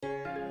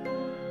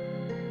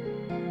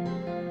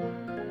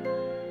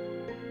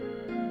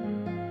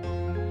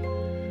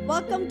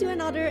Welcome to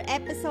another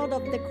episode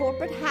of the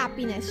Corporate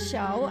Happiness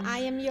Show. I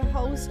am your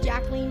host,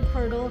 Jacqueline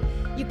Pirtle.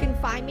 You can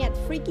find me at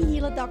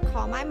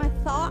freakyhealer.com. I'm a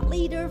thought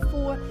leader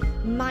for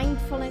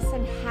mindfulness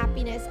and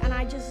happiness, and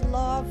I just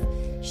love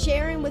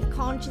sharing with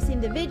conscious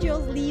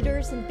individuals,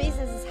 leaders, and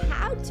businesses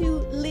how to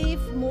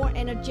live more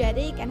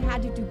energetic and how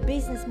to do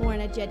business more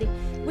energetic,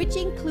 which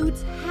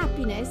includes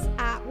happiness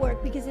at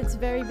work, because it's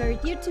very, very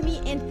dear to me.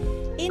 And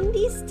in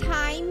these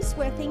times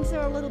where things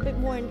are a little bit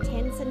more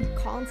intense and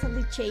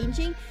constantly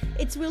changing,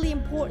 it's really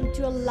important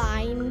to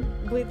align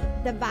with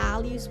the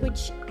values,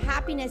 which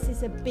happiness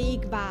is a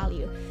big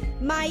value.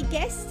 My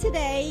guest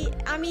today,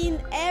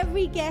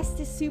 every guest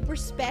is super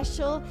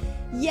special,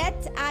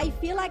 yet I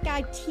feel like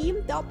I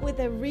teamed up with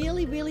a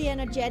really, really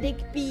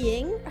energetic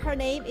being. Her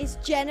name is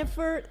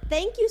Jennifer.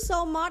 Thank you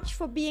so much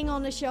for being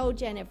on the show,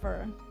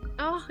 Jennifer.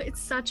 Oh, it's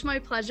such my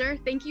pleasure.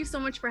 Thank you so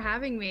much for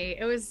having me.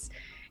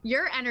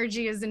 Your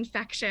energy is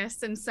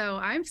infectious, and so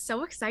I'm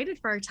so excited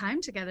for our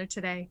time together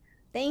today.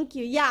 Thank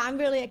you. Yeah, I'm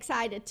really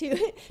excited too.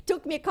 It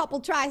took me a couple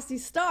tries to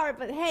start,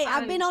 but hey,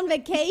 I've been on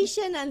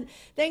vacation and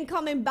then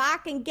coming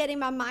back and getting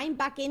my mind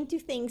back into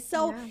things.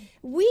 So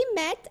we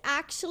met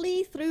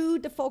actually through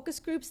the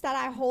focus groups that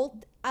I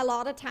hold a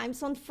lot of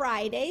times on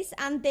Fridays,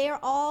 and they're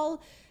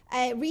all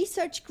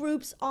research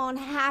groups on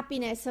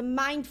happiness and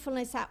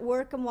mindfulness at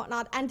work and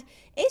whatnot. And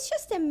it's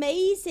just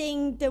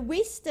amazing the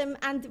wisdom,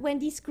 and when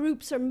these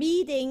groups are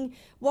meeting,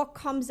 what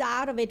comes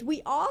out of it.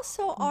 We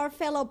also are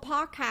fellow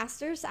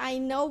podcasters. I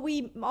know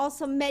we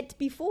also met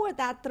before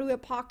that through a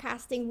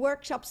podcasting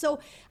workshop.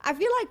 So I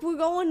feel like we're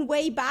going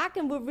way back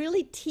and we're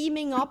really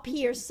teaming up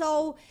here.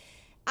 So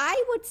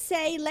I would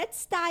say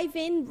let's dive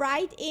in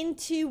right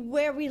into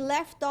where we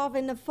left off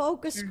in the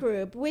focus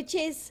group, which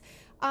is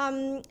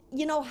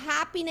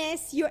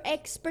happiness, your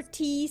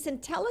expertise,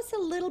 and tell us a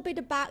little bit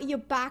about your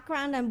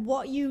background and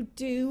what you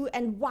do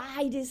and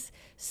why this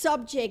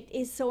subject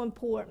is so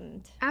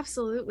important.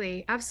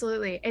 Absolutely.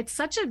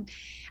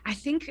 I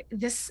think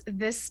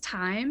this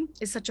time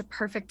is such a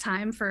perfect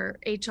time for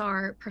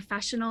HR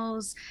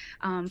professionals,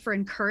 for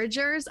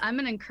encouragers. I'm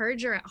an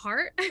encourager at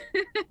heart.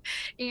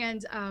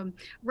 And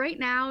right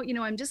now,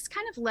 I'm just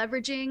kind of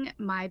leveraging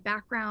my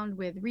background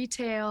with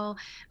retail,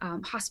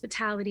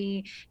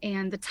 hospitality,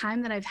 and the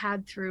time that I've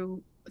had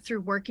through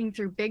working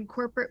through big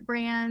corporate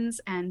brands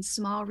and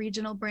small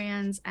regional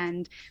brands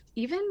and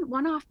even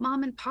one-off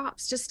mom and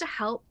pops, just to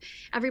help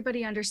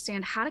everybody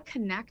understand how to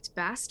connect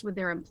best with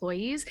their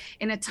employees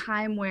in a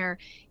time where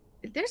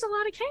there's a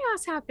lot of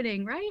chaos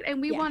happening, right?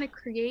 And we want to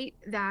create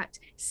that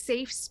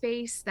safe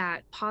space,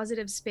 that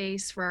positive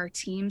space for our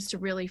teams to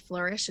really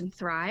flourish and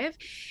thrive.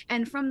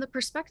 And from the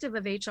perspective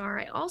of HR,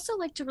 I also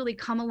like to really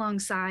come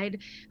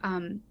alongside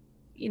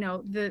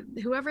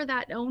whoever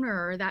that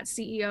owner or that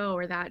CEO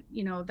or that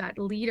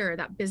leader,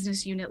 that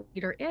business unit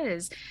leader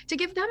is, to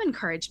give them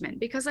encouragement,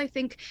 because I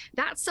think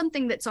that's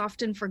something that's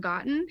often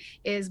forgotten.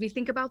 Is we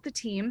think about the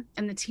team,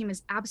 and the team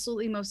is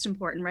absolutely most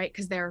important, right?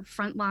 Because they're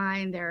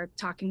frontline, they're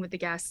talking with the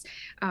guests,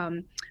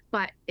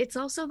 but it's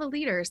also the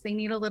leaders. They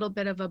need a little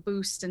bit of a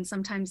boost, and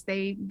sometimes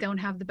they don't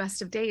have the best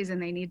of days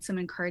and they need some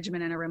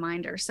encouragement and a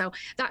reminder. So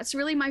that's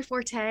really my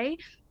forte.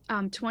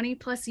 20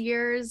 plus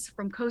years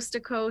from coast to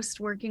coast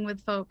working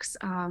with folks.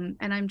 And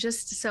I'm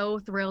just so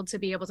thrilled to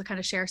be able to kind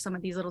of share some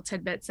of these little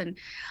tidbits. And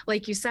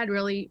like you said,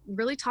 really,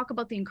 really talk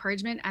about the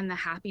encouragement and the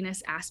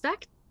happiness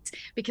aspect,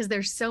 because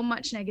there's so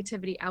much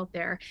negativity out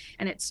there.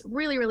 And it's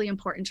really, really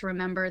important to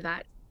remember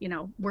that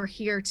we're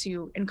here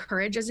to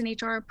encourage as an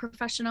HR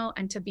professional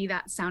and to be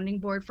that sounding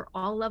board for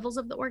all levels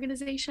of the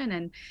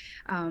organization.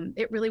 And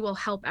it really will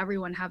help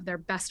everyone have their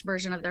best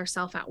version of their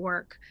self at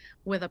work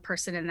with a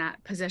person in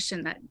that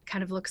position that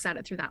kind of looks at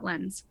it through that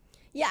lens.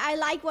 Yeah, I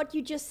like what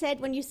you just said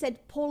when you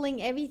said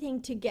pulling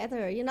everything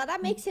together.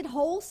 That makes it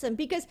wholesome,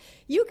 because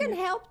you can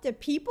help the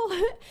people,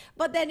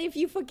 but then if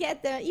you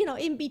forget the,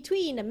 in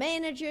between the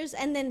managers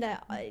and then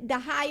the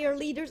higher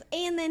leaders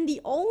and then the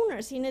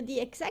owners,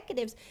 the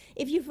executives,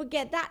 if you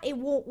forget that, it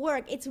won't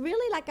work. It's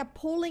really like a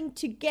pulling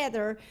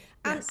together.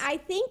 And I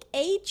think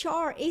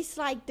HR is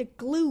like the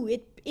glue.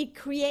 It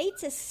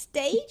creates a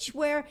stage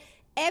where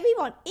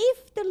everyone,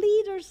 if the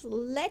leaders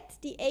let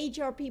the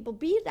HR people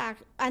be that,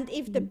 and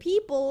if the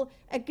people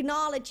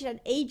acknowledge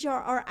that HR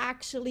are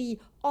actually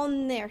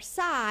on their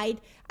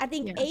side, I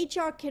think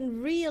HR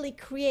can really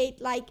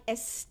create like a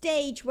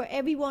stage where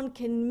everyone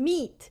can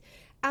meet.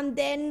 And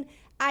then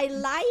I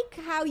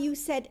like how you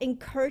said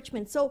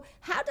encouragement. So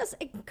how does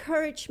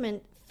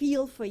encouragement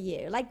feel for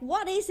you? Like,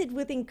 what is it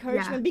with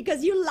encouragement?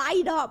 Because you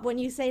light up when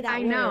you say that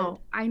word.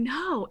 I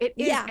know it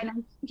is. Yeah.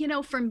 And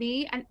for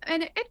me, and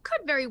it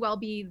could very well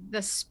be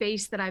the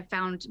space that I've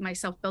found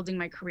myself building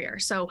my career.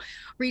 So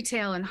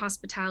retail and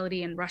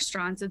hospitality and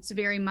restaurants, it's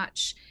very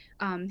much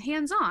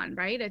hands-on,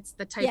 right? It's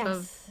the type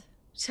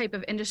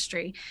of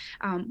industry.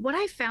 What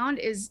I found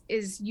is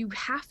you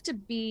have to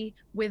be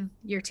with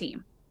your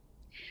team.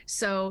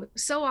 So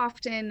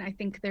often I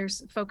think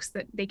there's folks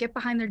that they get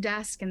behind their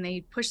desk and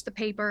they push the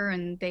paper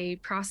and they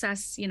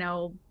process,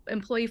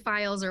 employee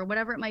files or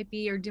whatever it might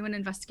be, or do an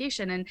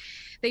investigation, and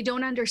they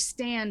don't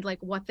understand like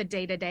what the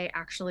day-to-day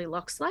actually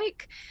looks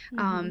like,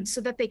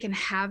 so that they can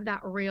have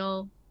that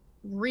real,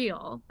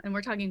 and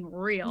we're talking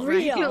real,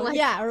 right? Like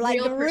yeah, or like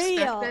real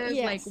real, perspective,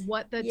 yes. like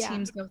what the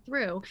teams go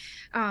through.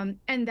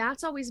 And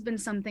that's always been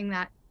something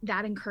that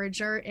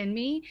encourager in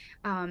me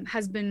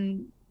has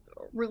been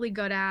really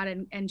good at,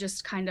 and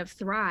just kind of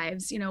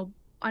thrives,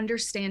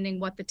 understanding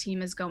what the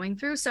team is going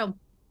through. So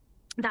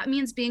that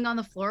means being on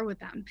the floor with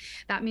them.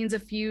 That means a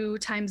few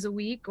times a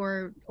week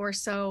or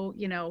so,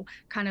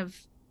 kind of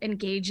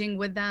engaging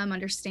with them,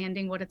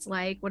 understanding what it's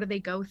like, what do they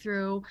go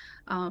through,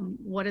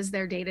 what does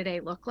their day-to-day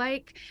look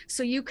like,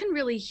 so you can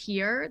really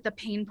hear the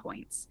pain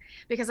points.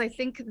 Because I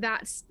think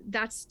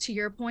that's to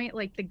your point,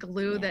 like the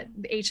glue that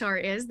HR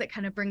is, that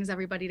kind of brings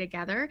everybody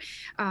together.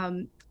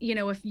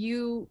 If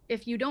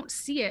you don't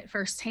see it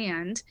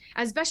firsthand,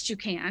 as best you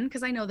can,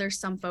 because I know there's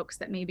some folks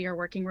that maybe are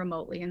working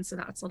remotely, and so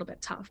that's a little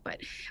bit tough, but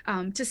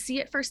to see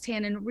it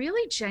firsthand and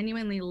really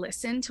genuinely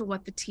listen to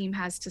what the team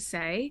has to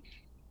say,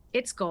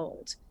 it's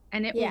gold.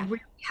 And it will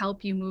really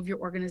help you move your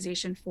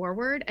organization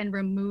forward and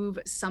remove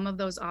some of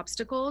those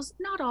obstacles.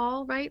 Not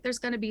all, right? There's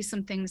going to be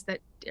some things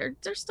that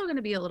they're still going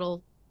to be a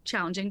little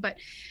challenging, but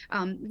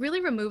really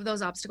remove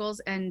those obstacles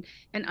and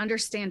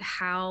understand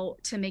how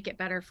to make it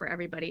better for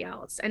everybody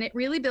else. And it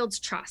really builds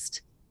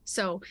trust.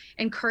 So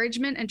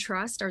encouragement and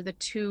trust are the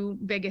two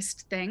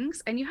biggest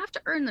things, and you have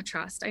to earn the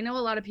trust. I know a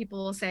lot of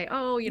people will say,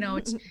 oh,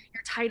 it's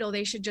your title,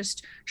 they should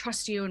just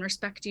trust you and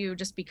respect you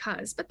just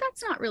because, but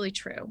that's not really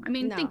true. I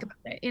mean, think about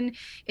it.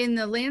 In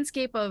the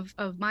landscape of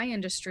my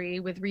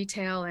industry with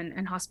retail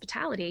and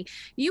hospitality,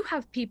 you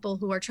have people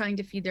who are trying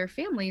to feed their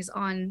families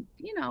on,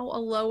 a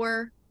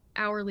lower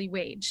hourly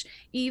wage,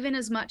 even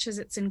as much as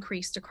it's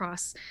increased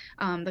across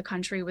the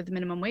country with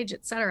minimum wage,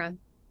 et cetera.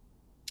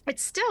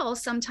 It's still,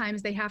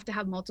 sometimes they have to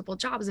have multiple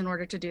jobs in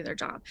order to do their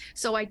job.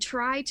 So I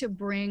try to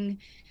bring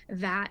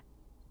that,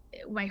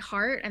 my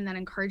heart and that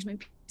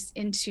encouragement piece,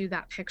 into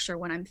that picture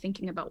when I'm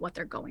thinking about what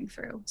they're going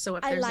through. So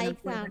if there's an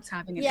employee that's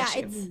having an issue.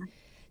 It's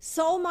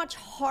so much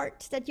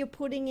heart that you're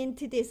putting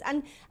into this.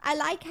 And I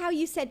like how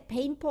you said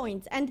pain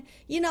points. And,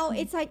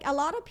 it's like a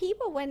lot of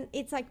people, when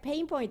it's like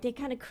pain point, they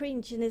kind of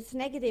cringe and it's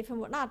negative and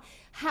whatnot.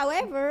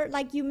 However,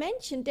 like you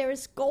mentioned, there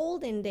is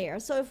gold in there.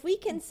 So if we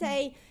can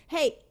say,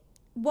 hey,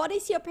 what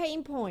is your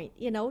pain point,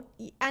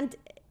 and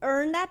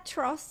earn that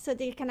trust so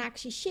they can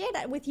actually share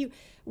that with you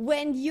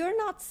when you're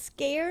not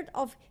scared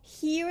of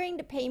hearing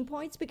the pain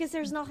points, because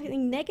there's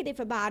nothing negative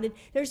about it.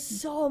 There's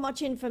so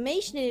much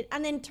information in it,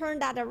 and then turn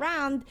that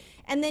around,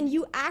 and then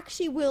you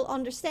actually will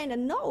understand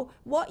and know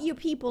what your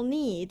people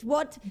need,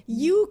 what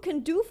you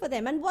can do for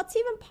them, and what's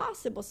even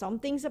possible. Some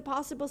things are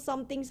possible,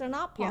 some things are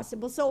not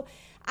possible. So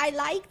I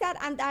like that,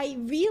 and I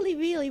really,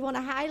 really want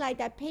to highlight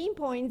that pain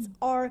points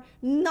are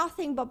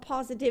nothing but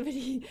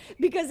positivity,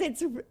 because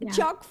it's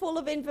chock full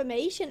of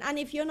information. And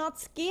if you're not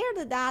scared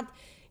of that,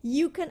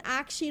 you can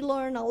actually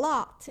learn a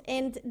lot.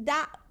 And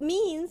that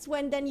means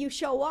when then you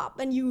show up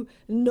and you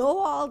know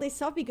all this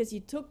stuff because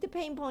you took the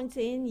pain points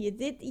in, you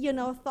did,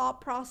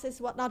 thought process,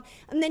 whatnot,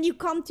 and then you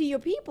come to your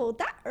people,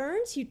 that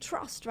earns you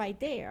trust right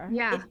there.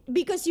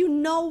 Because you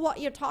know what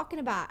you're talking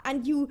about,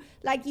 and you,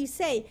 like you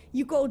say,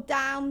 you go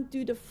down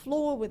to the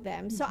floor with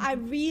them. So I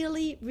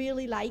really,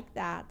 really like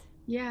that.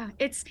 Yeah,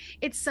 it's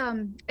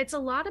a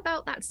lot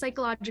about that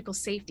psychological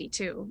safety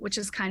too, which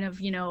is kind of,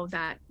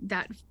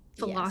 that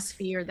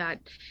philosophy or that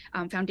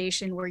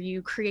foundation where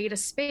you create a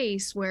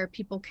space where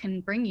people can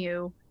bring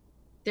you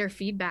their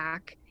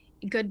feedback,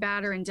 good,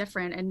 bad, or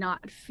indifferent, and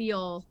not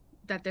feel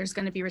that there's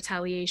going to be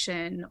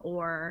retaliation,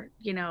 or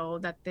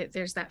that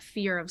there's that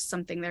fear of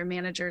something their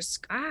manager's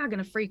going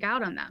to freak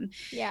out on them.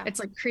 It's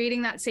like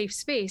creating that safe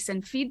space.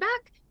 And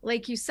feedback,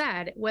 like you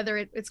said, whether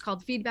it's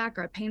called feedback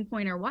or a pain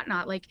point or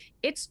whatnot, like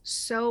it's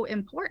so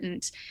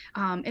important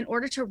in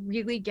order to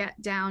really get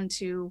down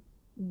to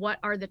what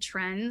are the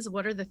trends,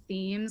 what are the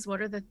themes,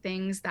 what are the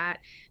things that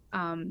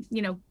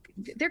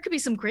there could be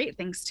some great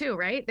things too,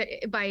 right?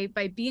 That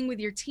by being with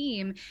your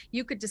team,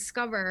 you could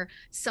discover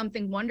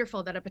something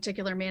wonderful that a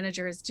particular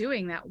manager is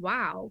doing that,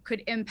 wow,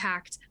 could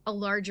impact a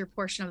larger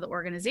portion of the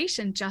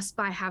organization just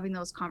by having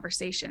those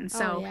conversations.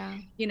 So,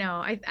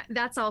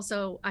 that's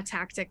also a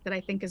tactic that I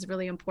think is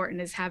really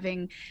important, is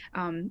having,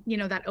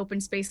 that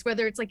open space,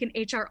 whether it's like an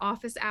HR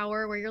office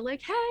hour where you're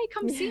like, hey,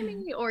 come see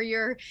me, or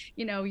you're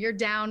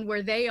down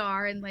where they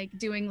are and like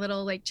doing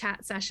little like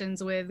chat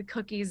sessions with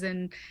cookies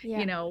and,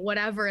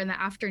 whatever in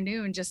the afternoon,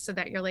 just so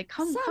that you're like,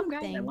 come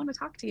guys, I want to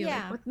talk to you.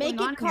 Like, what's make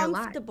going it on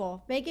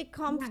comfortable, make it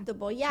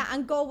comfortable.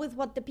 And go with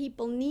what the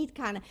people need,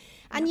 kind of.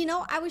 And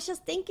I was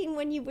just thinking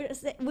when we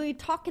were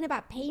talking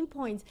about pain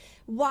points,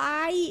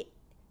 why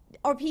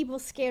are people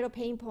scared of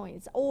pain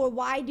points, or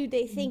why do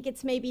they think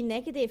it's maybe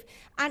negative?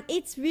 And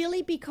it's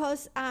really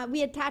because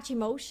we attach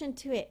emotion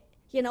to it.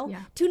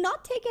 Yeah. to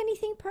not take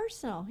anything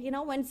personal.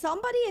 When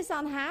somebody is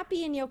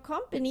unhappy in your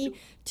company,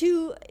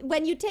 to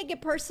when you take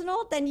it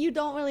personal, then you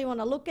don't really want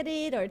to look at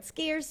it, or it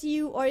scares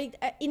you, or it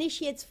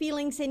initiates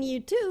feelings in you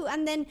too,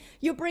 and then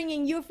you're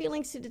bringing your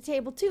feelings to the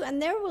table too,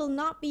 and there will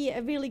not be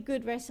a really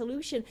good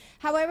resolution.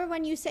 However,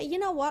 when you say, you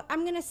know what,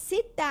 I'm going to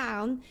sit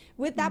down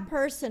with that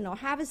person or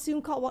have a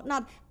Zoom call,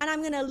 whatnot, and I'm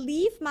going to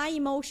leave my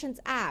emotions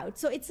out.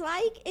 So it's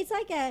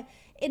like a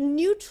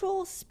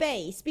neutral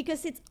space,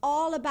 because it's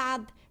all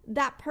about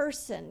that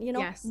person.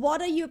 Yes.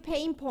 What are your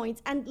pain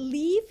points, and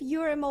leave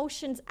your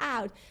emotions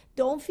out.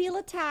 Don't feel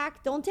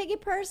attacked, don't take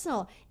it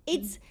personal.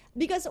 It's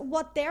because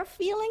what they're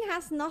feeling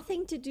has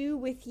nothing to do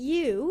with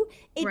you.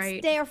 It's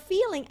Right. their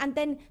feeling, and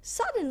then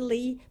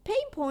suddenly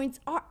pain points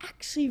are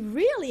actually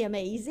really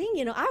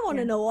amazing. I want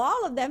to know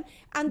all of them.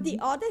 And the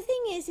other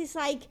thing is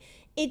like,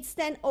 it's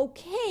then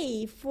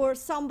okay for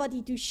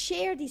somebody to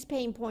share these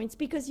pain points,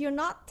 because you're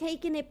not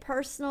taking it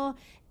personal,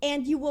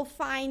 and you will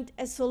find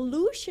a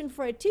solution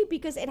for it too,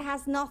 because it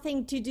has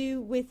nothing to do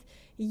with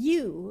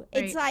you.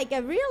 Right. It's like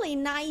a really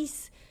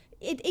nice,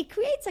 it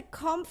creates a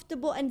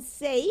comfortable and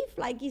safe,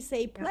 like you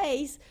say,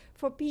 place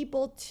for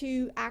people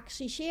to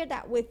actually share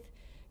that with,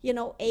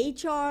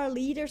 HR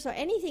leaders or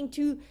anything.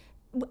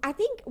 I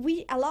think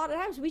a lot of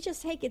times we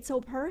just take it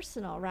so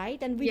personal,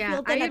 right? And we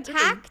feel then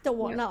attacked or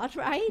whatnot,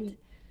 right?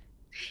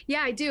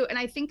 Yeah, I do. And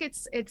I think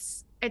it's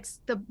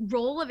the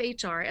role of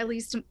HR, at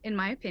least in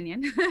my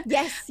opinion.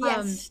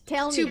 Yes.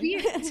 Tell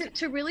me.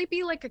 to really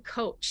be like a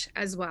coach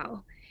as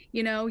well.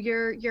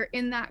 You're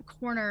in that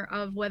corner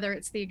of, whether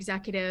it's the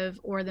executive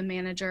or the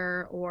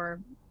manager or,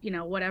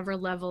 whatever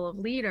level of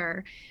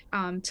leader,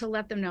 to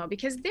let them know,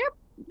 because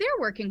they're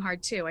working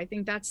hard too. I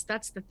think that's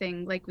the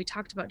thing, like we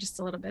talked about just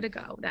a little bit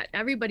ago, that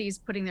everybody's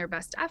putting their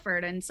best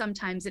effort. And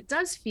sometimes it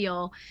does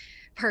feel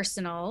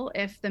personal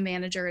if the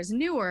manager is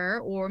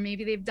newer, or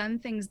maybe they've done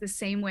things the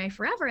same way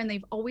forever and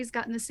they've always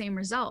gotten the same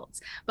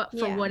results, but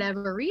for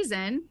whatever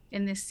reason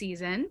in this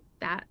season,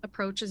 that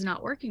approach is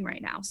not working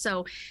right now.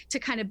 So to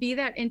kind of be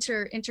that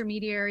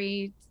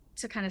intermediary,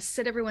 to kind of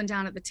sit everyone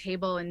down at the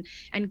table and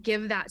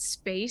give that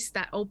space,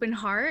 that open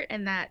heart,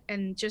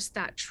 and just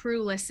that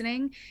true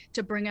listening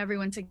to bring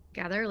everyone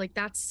together, like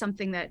that's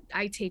something that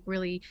I take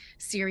really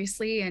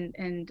seriously,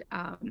 and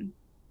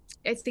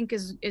I think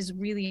is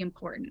really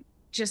important,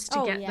 just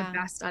to get the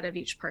best out of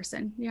each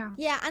person.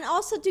 Yeah, and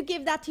also to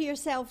give that to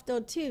yourself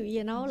though too,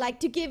 like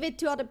to give it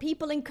to other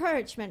people,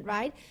 encouragement,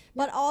 right?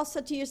 But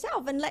also to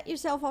yourself, and let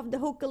yourself off the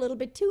hook a little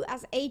bit too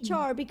as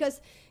HR,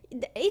 because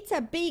it's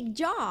a big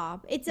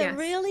job. It's a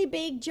really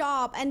big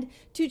job. And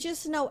to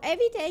just know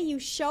every day you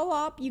show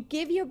up, you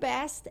give your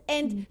best,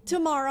 and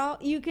tomorrow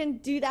you can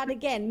do that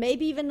again.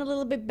 Maybe even a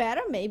little bit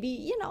better,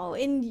 maybe,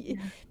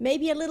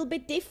 maybe a little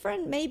bit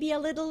different, maybe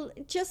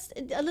just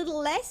a little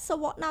less or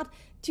whatnot,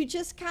 to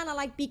just kind of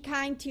like be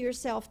kind to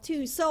yourself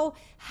too. So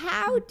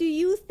how do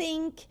you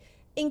think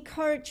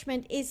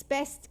encouragement is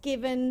best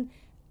given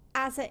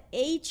as an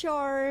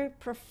HR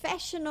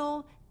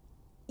professional,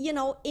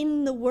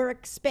 in the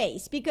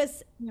workspace?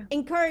 Because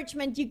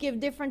encouragement you give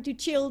different to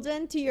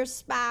children, to your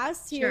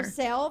spouse, to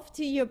yourself,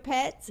 to your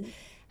pets.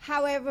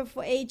 However,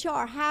 for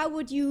HR, how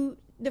would you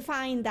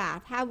define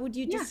that? How would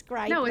you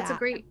describe that? No,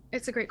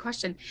 it's a great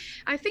question.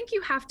 I think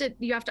you have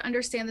to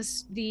understand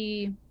this,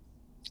 the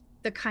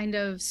kind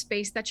of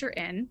space that you're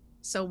in.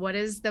 So what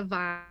is the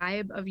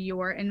vibe of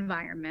your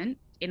environment?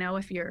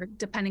 If you're,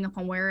 depending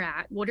upon where you're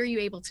at, what are you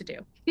able to do?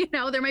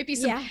 There might be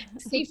some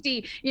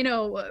safety,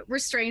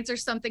 restraints or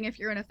something if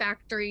you're in a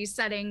factory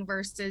setting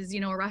versus,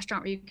 a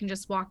restaurant where you can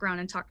just walk around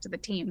and talk to the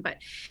team. But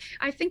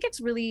I think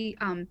it's really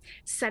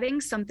setting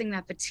something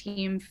that the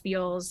team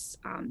feels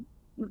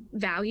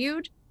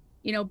valued,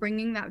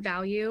 bringing that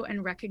value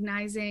and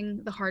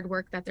recognizing the hard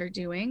work that they're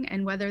doing.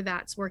 And whether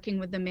that's working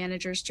with the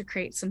managers to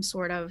create some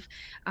sort of,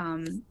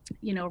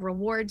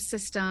 reward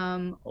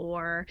system,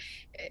 or,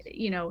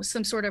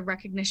 some sort of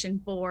recognition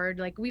board.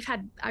 Like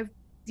I've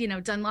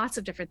done lots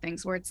of different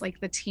things where it's like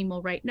the team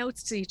will write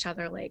notes to each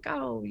other, like,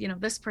 oh,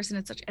 this person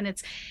is such, and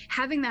it's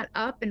having that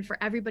up and for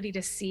everybody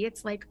to see.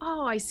 It's like,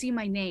 oh, I see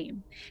my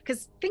name.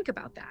 Because think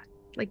about that,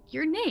 like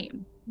your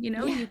name,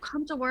 you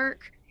come to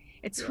work,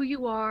 it's who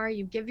you are,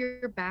 you give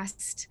your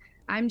best.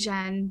 I'm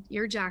Jen,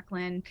 you're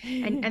Jacqueline.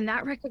 And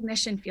that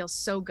recognition feels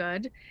so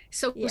good,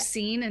 so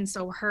seen and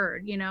so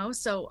heard,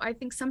 So I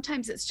think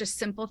sometimes it's just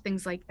simple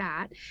things like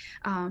that.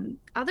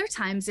 Other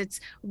times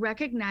it's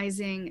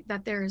recognizing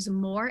that there is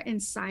more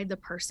inside the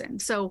person.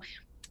 So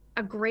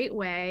a great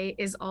way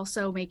is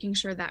also making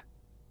sure that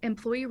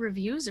employee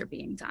reviews are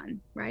being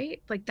done,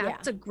 right? Like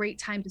that's a great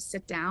time to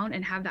sit down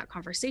and have that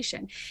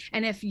conversation.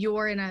 And if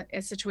you're in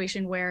a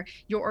situation where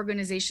your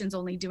organization's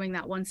only doing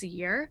that once a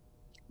year,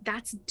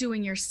 that's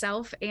doing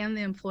yourself and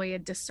the employee a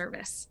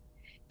disservice.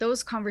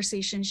 Those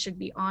conversations should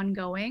be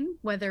ongoing,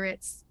 whether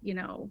it's,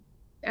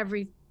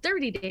 every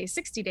 30 days,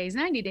 60 days,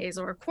 90 days,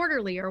 or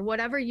quarterly, or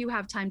whatever you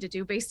have time to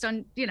do based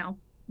on,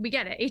 we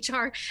get it.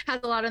 HR has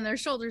a lot on their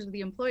shoulders with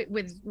the employee,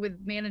 with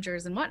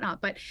managers and whatnot.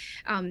 But,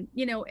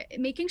 you know,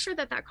 making sure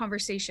that that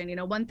conversation, you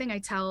know, one thing I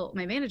tell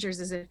my managers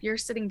is if you're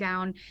sitting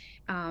down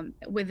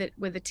with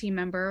a team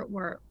member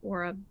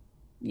or a,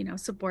 you know,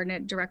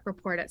 subordinate, direct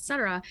report, et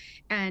cetera,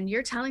 and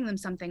you're telling them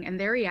something and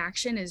their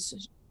reaction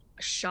is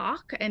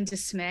shock and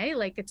dismay,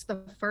 like it's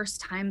the first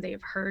time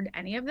they've heard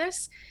any of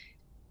this,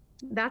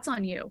 that's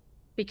on you,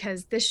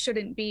 because this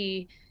shouldn't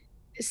be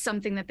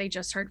something that they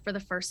just heard for the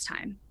first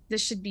time.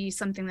 This should be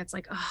something that's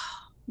like,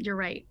 oh, you're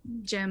right,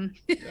 Jim.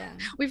 Yeah.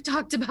 We've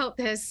talked about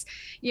this,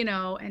 you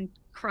know, and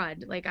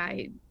crud, like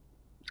I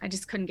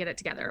just couldn't get it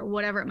together, or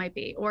whatever it might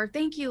be. Or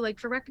thank you, like,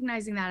 for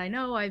recognizing that. I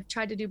know I've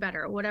tried to do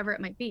better, or whatever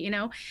it might be, you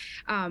know?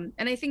 And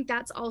I think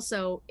that's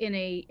also in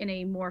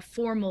a more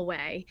formal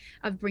way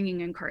of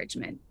bringing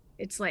encouragement.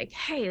 It's like,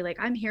 hey, like,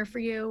 I'm here for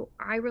you.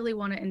 I really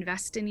want to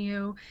invest in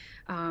you.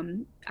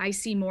 I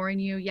see more in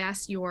you.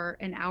 Yes, you're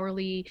an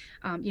hourly,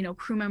 you know,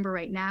 crew member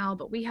right now,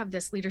 but we have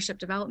this leadership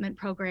development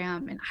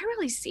program, and I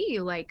really see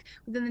you, like,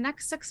 within the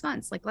next 6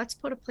 months, like, let's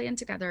put a plan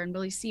together and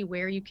really see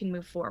where you can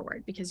move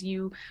forward, because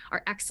you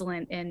are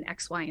excellent in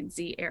X, Y, and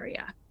Z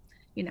area.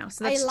 You know,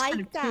 so that's I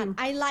like that.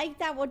 I like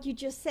that what you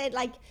just said,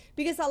 like,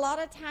 because a lot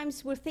of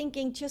times we're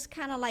thinking just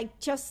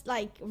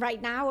like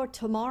right now or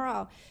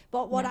tomorrow.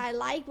 But what I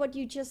like what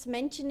you just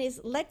mentioned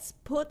is let's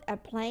put a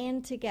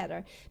plan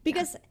together.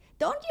 Because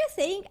don't you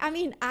think, I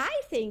mean, I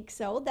think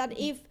so, that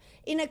if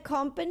in a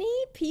company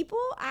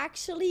people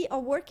actually are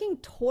working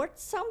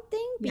towards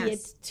something, be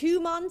it 2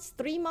 months,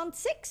 3 months,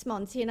 6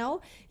 months, you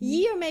know,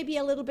 year maybe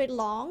a little bit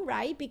long,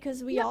 right?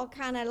 Because we all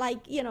kind of like,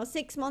 you know,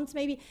 6 months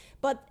maybe,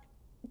 but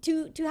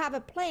to have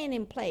a plan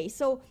in place.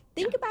 So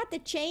think about the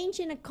change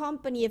in a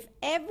company if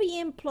every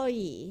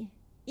employee,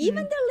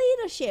 even the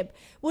leadership,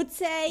 would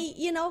say,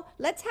 you know,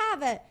 let's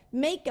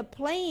make a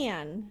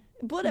plan,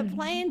 put a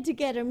plan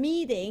together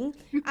meeting,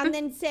 and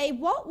then say,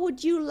 what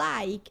would you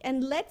like?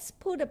 And let's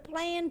put a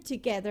plan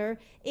together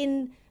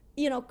in,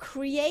 you know,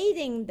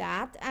 creating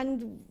that,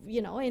 and,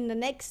 you know, in the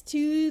next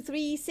 2,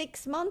 3,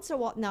 6 months or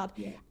whatnot.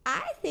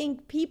 I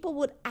think people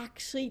would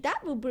actually, that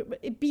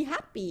would be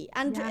happy,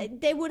 and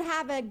they would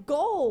have a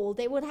goal,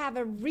 they would have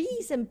a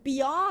reason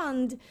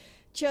beyond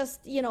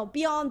just, you know,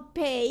 beyond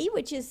pay,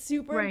 which is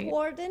super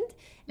important.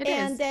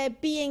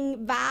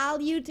 Being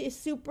valued is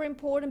super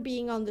important,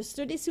 being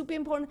understood is super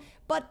important.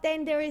 But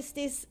then there is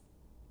this,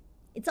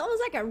 it's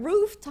almost like a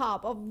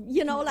rooftop of,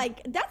 you know,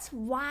 like, that's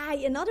why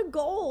another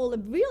goal, a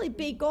really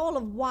big goal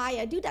of why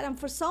I do that. And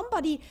for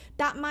somebody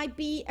that might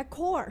be a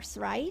course,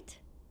 right?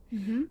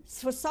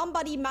 For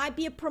somebody it might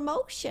be a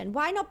promotion.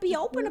 Why not be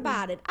open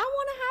about it? I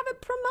want to have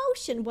a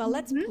promotion. Well,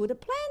 let's put a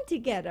plan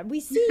together.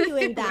 We see you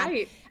in that.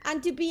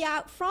 And to be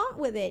out front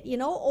with it, you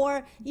know,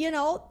 or, you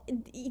know,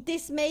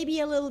 this may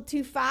be a little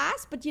too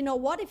fast, but you know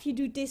what, if you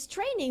do this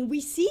training,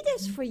 we see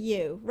this for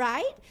you,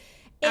 right?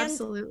 And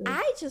absolutely.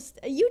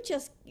 You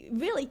just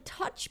really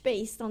touch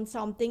based on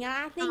something. And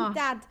I think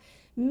that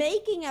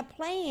making a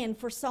plan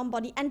for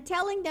somebody and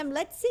telling them,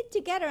 let's sit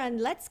together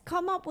and let's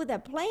come up with a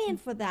plan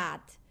for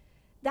that.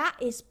 That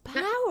is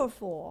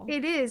powerful.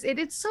 It is. It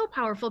is so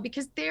powerful,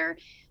 because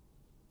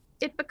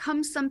it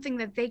becomes something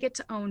that they get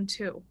to own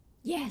too.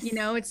 Yes. You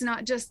know, it's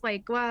not just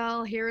like,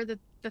 well, here are the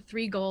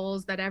 3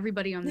 goals that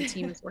everybody on the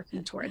team is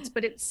working towards,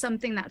 but it's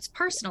something that's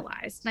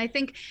personalized. And I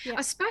think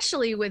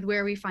especially with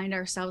where we find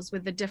ourselves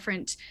with the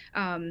different,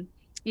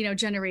 you know,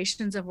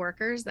 generations of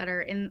workers that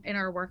are in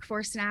our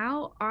workforce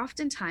now,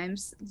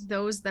 oftentimes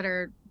those that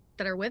are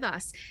with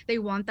us, they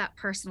want that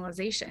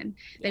personalization.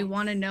 They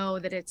want to know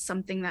that it's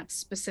something that's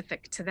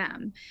specific to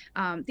them.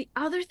 The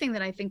other thing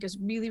that I think is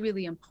really,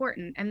 really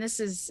important, and this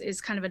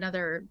is kind of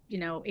another, you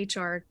know,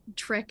 HR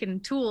trick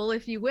and tool,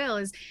 if you will,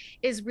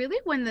 is really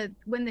when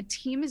the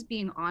team is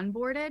being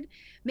onboarded,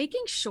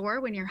 making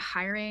sure when you're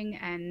hiring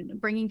and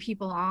bringing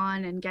people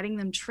on and getting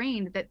them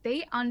trained, that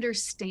they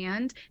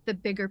understand the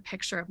bigger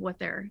picture of what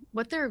they're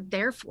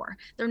there for.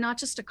 They're not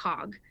just a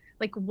cog.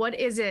 Like, what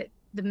is it?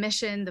 The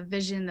mission, the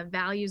vision, the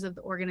values of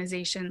the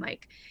organization,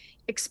 like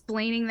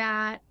explaining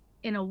that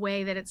in a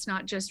way that it's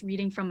not just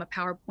reading from a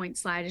PowerPoint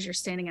slide as you're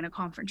standing in a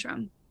conference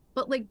room,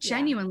 but like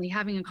genuinely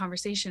having a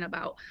conversation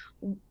about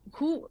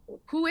who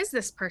is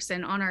this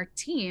person on our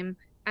team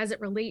as it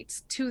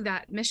relates to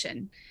that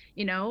mission.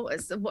 You know,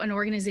 as an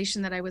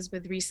organization that I was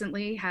with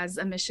recently has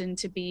a mission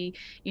to be,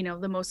 you know,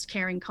 the most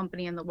caring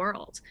company in the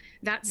world.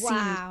 That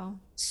seems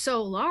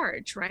so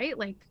large, right?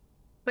 Like,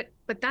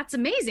 but that's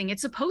amazing.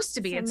 It's supposed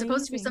to be. It's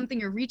supposed to be something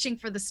you're reaching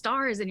for the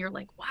stars, and you're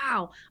like,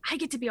 wow, I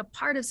get to be a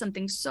part of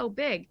something so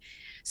big.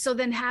 So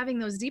then having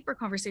those deeper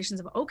conversations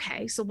of,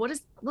 okay, so what does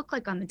it look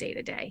like on the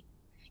day-to-day?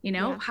 You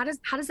know, how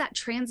does that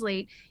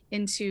translate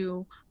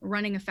into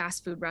running a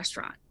fast food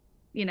restaurant?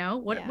 You know,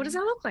 what does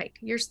that look like?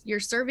 You're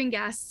serving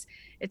guests.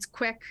 It's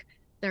quick.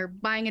 they're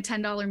buying a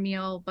 $10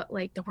 meal, but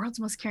like the world's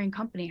most caring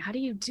company. How do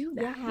you do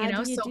that? Yeah,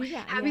 how do you So do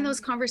that? having Yeah. those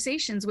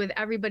conversations with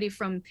everybody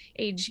from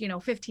age,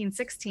 15,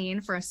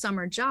 16 for a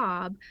summer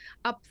job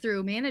up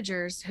through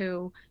managers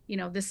who,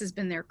 this has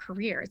been their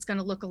career. It's going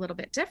to look a little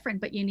bit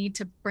different, but you need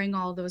to bring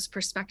all those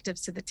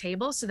perspectives to the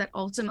table so that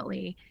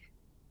ultimately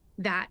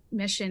that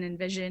mission and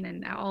vision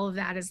and all of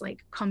that is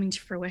like coming to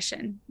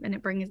fruition, and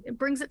it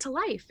brings it to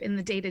life in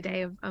the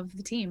day-to-day of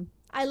the team.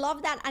 I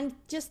love that. And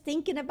just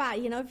thinking about,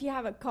 if you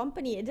have a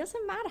company, it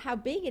doesn't matter how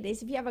big it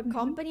is. If you have a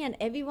company and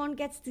everyone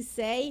gets to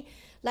say,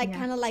 like, Yeah.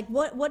 kind of like,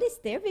 what is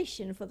their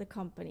vision for the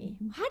company?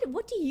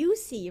 What do you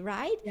see,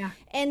 right? Yeah.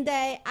 And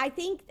I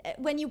think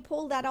when you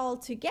pull that all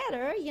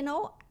together,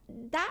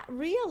 that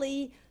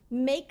really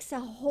makes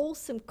a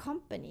wholesome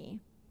company.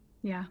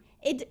 Yeah.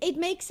 It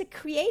makes a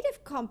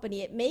creative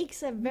company. It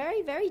makes a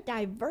very, very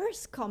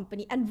diverse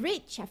company and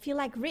rich. I feel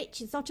like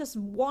rich. It's not just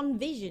one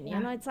vision,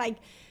 it's like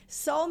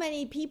so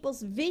many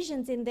people's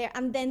visions in there.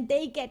 And then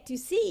they get to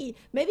see,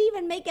 maybe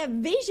even make a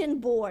vision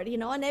board,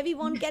 and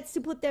everyone gets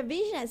to put their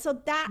vision in.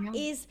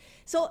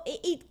 So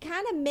it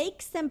kind of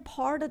makes them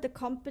part of the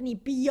company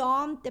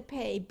beyond the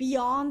pay,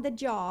 beyond the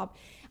job.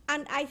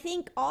 And I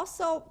think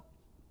also,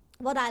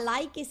 what I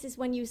like is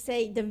when you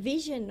say the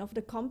vision of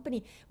the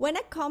company, when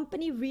a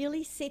company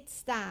really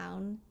sits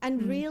down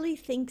and really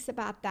thinks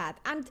about that,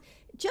 and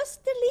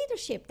just the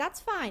leadership, that's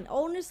fine.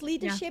 Owners,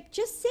 leadership,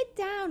 just sit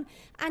down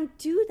and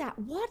do that.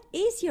 What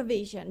is your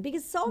vision?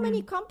 Because so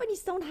many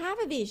companies don't have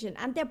a vision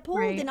and they're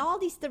pulled in all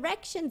these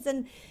directions,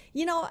 and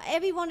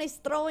everyone is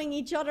throwing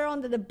each other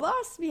under the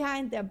bus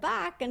behind their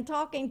back and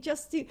talking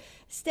just to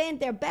stand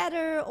there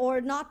better or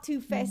not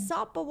to fess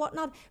up or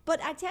whatnot. But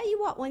I tell you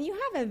what, when you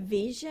have a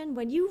vision,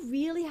 when you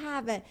really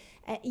have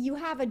you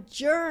have a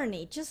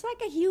journey, just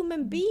like a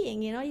human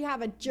being, you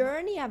have a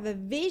journey, you have a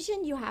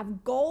vision, you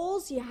have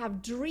goals, you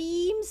have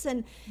dreams,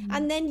 and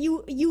then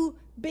you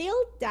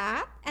build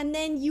that, and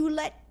then you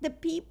let the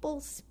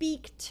people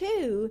speak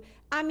too.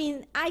 I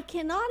mean, I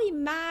cannot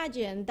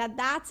imagine that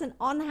that's an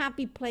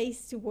unhappy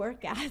place to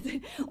work at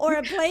or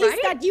a place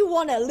that you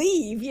want to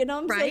leave, you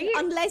know what I'm saying?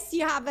 Unless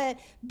you have a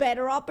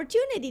better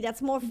opportunity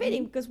that's more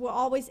fitting, because we're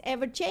always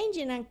ever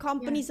changing and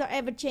companies are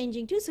ever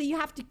changing too. So you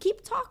have to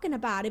keep talking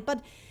about it.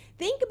 But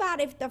think about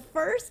if the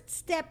first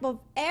step of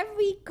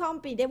every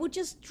company, they would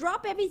just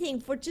drop everything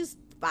for just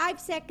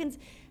 5 seconds,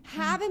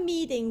 have a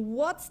meeting,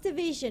 what's the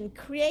vision,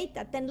 create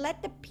that, then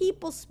let the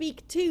people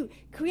speak too,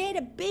 create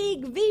a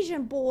big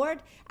vision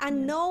board,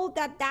 and know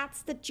that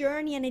that's the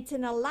journey, and it's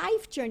in a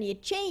life journey.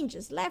 It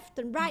changes left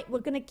and right. We're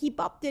going to keep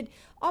up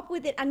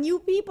with it, and new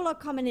people are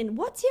coming in.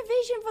 What's your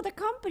vision for the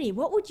company?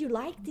 What would you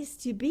like this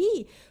to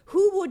be?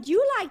 Who would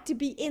you like to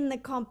be in the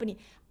company?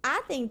 I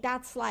think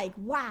that's like,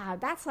 wow,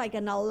 that's like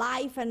an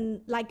alive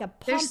and like a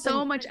pump. There's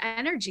so much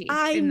energy.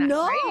 I in that,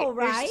 know,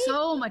 right? There's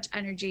so much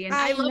energy. And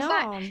I love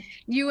that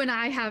you and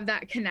I have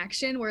that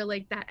connection where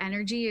like that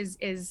energy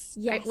is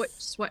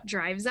what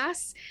drives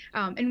us.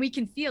 And we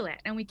can feel it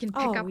and we can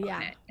pick up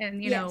on it.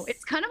 And,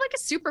 it's kind of like a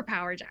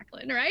superpower,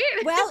 Jacqueline, right?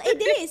 Well,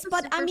 it is.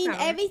 But I mean,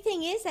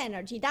 everything is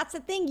energy. That's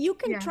the thing. You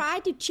can try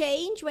to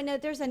change when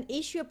there's an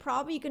issue, a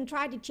problem. You can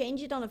try to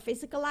change it on a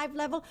physical life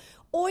level,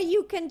 or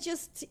you can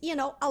just,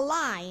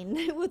 align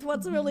with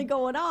what's really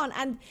going on.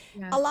 And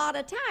a lot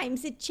of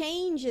times it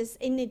changes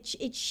and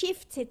it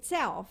shifts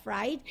itself,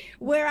 right?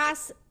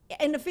 Whereas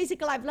in the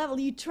physical life level,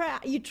 you try,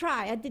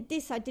 I did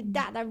this, I did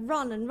that, I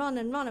run and run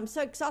and run, I'm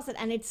so exhausted,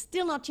 and it's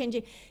still not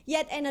changing.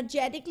 Yet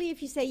energetically,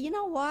 if you say, you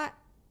know what,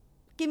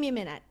 give me a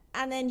minute,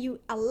 and then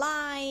you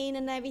align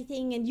and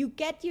everything, and you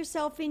get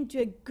yourself into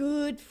a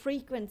good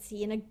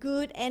frequency and a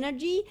good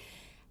energy,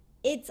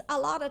 it's a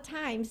lot of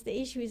times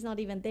the issue is not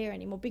even there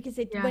anymore, because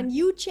when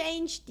you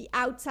change, the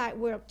outside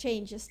world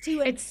changes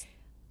too. And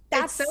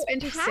that's so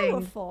interesting.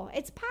 Powerful.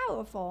 It's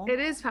powerful.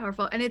 It is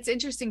powerful. And it's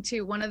interesting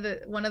too. One of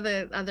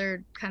the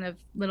other kind of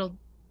little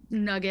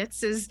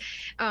nuggets is,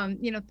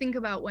 think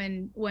about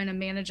when a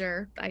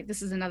manager,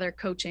 this is another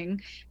coaching,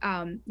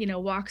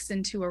 walks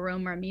into a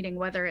room or a meeting,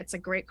 whether it's a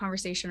great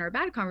conversation or a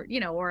bad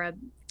or a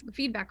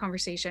feedback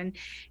conversation,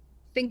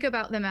 think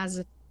about them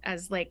as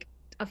like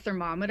a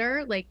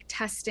thermometer, like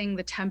testing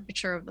the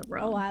temperature of the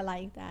room. Oh, I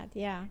like that.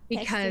 Yeah.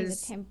 Because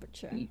testing the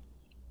temperature.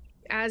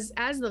 As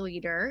the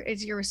leader,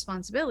 it's your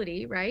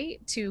responsibility, right,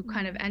 to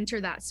kind of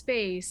enter that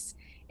space,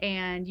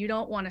 and you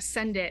don't want to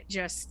send it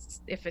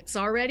just if it's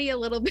already a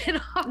little bit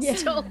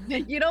hostile.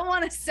 You don't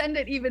want to send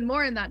it even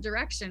more in that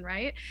direction,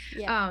 right?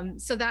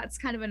 So that's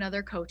kind of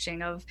another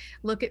coaching of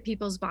look at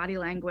people's body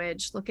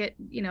language, look at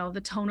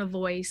the tone of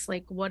voice,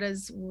 like what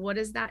does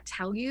that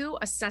tell you,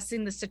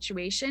 assessing the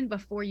situation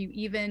before you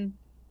even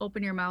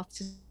open your mouth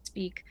to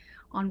speak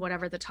on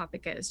whatever the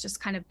topic is. Just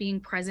kind of being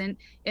present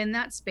in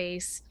that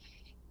space,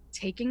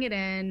 taking it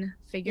in,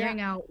 figuring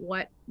out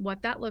what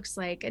that looks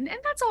like, and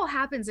that's all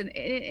happens in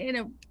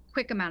a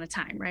quick amount of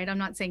time, right? I'm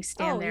not saying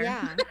stand Oh there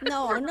yeah.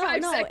 No, for no,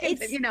 five no.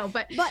 seconds, It's you know,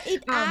 but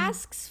it um,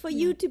 asks for yeah.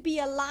 you to be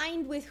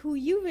aligned with who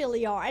you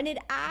really are, and it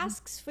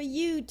asks for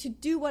you to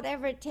do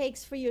whatever it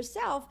takes for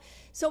yourself.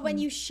 So when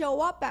Mm, you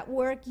show up at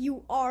work,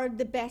 you are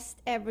the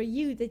best ever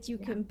you that you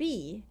yeah. can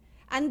be.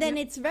 And then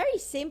Yep. it's very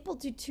simple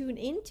to tune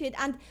into it.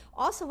 And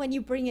also when you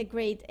bring a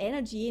great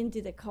energy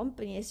into the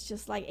company, it's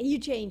just like you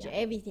change Yeah.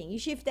 everything. You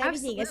shift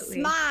everything. A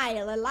Absolutely.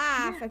 smile, a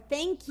laugh, Yeah. a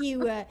thank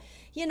you,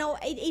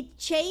 it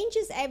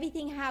changes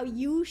everything how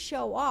you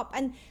show up,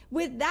 and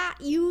with that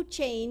you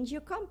change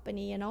your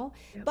company. Yep.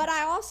 But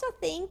I also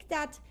think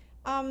that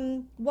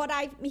what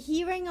I'm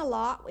hearing a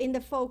lot in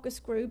the focus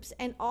groups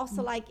and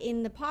also Mm, like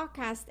in the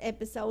podcast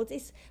episodes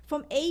is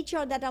from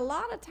HR, that a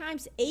lot of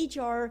times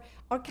HR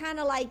are kind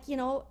of like,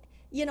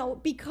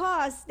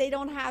 because they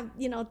don't have,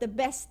 the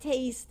best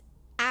taste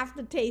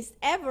aftertaste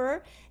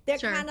ever, they're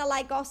sure. kind of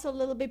like also a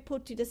little bit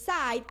put to the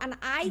side. And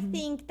I Mhm.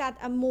 think that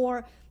a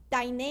more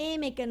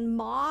dynamic and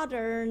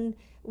modern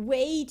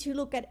way to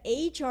look at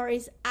HR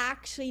is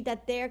actually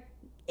that they're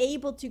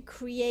able to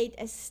create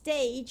a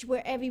stage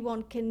where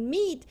everyone can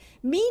meet,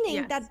 meaning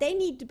Yes. that they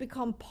need to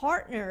become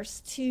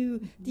partners to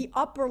Mhm. the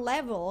upper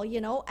level,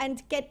 and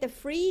get the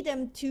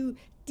freedom to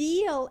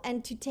deal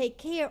and to take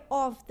care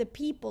of the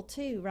people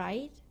too,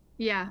 right?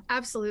 Yeah,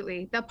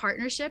 absolutely. The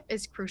partnership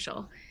is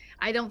crucial.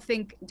 I don't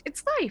think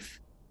it's life,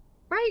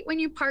 right? When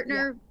you Yeah.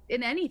 partner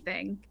in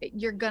anything,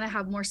 you're going to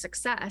have more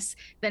success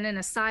than in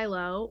a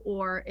silo,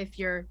 or if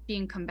you're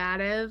being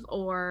combative,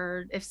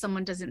 or if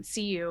someone doesn't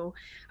see you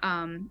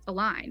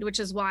aligned, which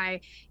is why,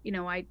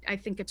 I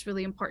think it's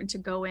really important to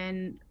go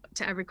in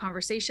to every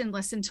conversation,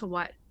 listen to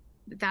what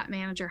that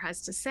manager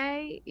has to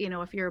say.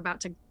 If you're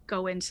about to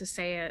go into,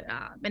 say,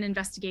 an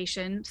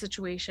investigation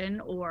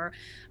situation or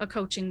a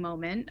coaching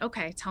moment,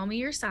 okay, tell me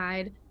your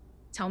side,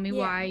 tell me Yeah.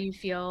 why you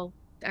feel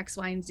X,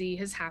 Y, and Z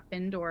has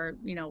happened, or,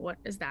 what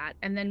is that?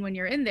 And then when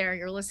you're in there,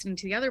 you're listening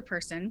to the other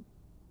person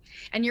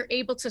and you're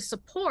able to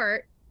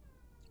support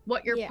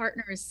what your Yeah.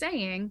 partner is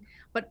saying,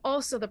 but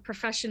also the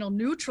professional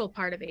neutral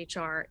part of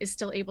HR is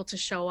still able to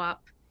show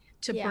up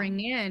to Yeah. bring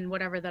in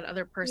whatever that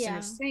other person Yeah.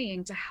 is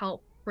saying to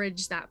help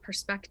bridge that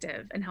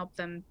perspective and help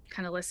them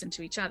kind of listen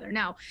to each other.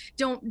 Now,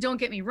 don't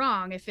get me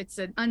wrong, if it's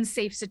an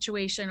unsafe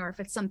situation or if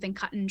it's something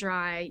cut and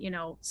dry,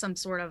 some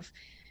sort of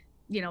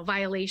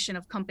violation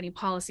of company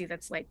policy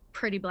that's like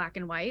pretty black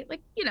and white,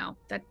 like,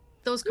 that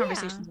those Yeah.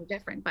 conversations are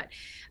different. But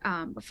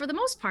for the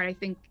most part, I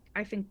think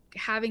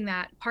having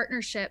that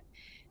partnership,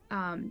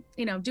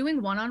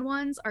 doing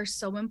one-on-ones are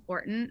so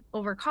important,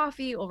 over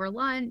coffee, over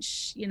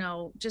lunch,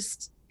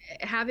 just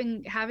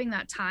having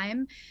that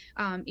time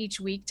each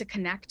week to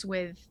connect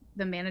with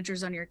the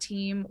managers on your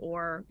team,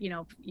 or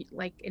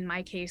like in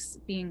my case,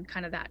 being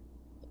kind of that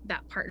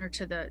partner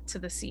to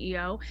the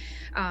CEO,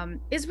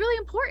 is really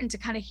important to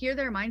kind of hear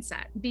their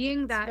mindset,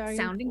 being It's that very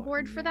sounding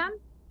board important. for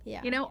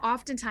Yeah. them. Yeah.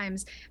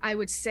 Oftentimes I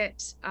would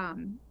sit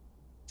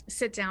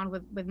down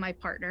with my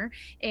partner,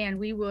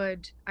 and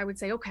I would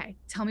say, okay,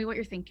 tell me what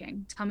you're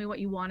thinking, tell me what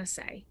you want to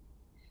say,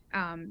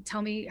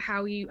 tell me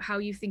how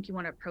you think you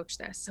want to approach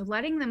this. So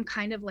letting them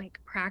kind of like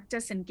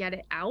practice and get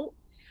it out,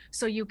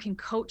 so you can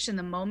coach in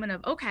the moment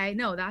of, okay,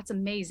 no, that's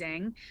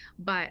amazing,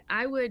 but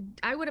I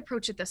would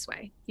approach it this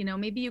way,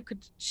 maybe you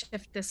could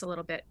shift this a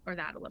little bit or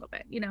that a little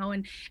bit,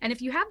 and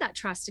if you have that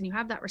trust and you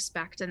have that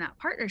respect and that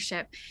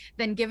partnership,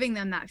 then giving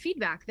them that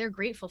feedback, they're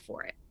grateful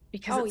for it,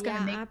 because Oh it's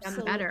going to yeah, make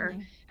them better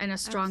absolutely. and a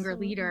stronger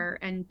Absolutely. leader,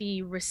 and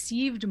be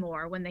received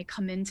more when they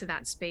come into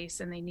that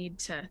space and they need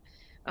to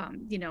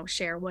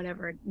share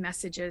whatever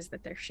messages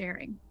that they're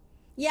sharing.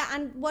 Yeah,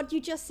 and what you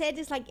just said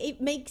is like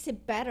it makes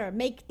it better,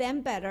 make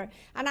them better.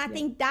 And I Yeah.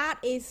 think that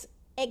is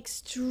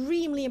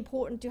extremely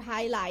important to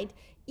highlight.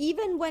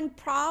 Even when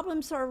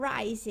problems are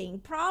rising,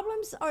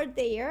 problems are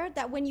there,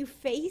 that when you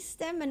face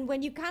them and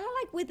when you kind of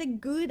like with a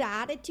good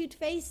attitude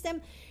face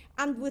them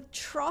and with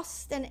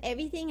trust and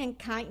everything and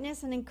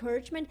kindness and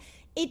encouragement,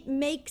 it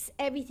makes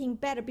everything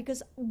better,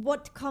 because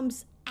what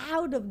comes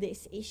out of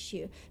this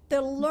issue,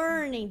 the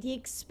learning, the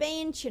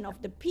expansion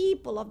of the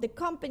people, of the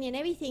company and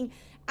everything.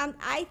 And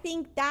I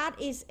think that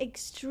is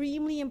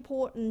extremely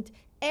important.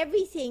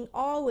 Everything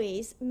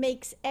always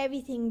makes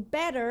everything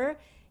better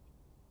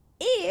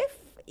if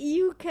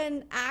you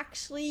can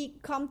actually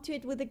come to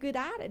it with a good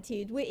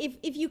attitude.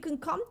 If you can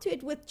come to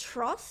it with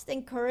trust,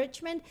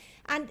 encouragement,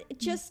 and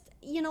just,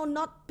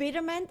 not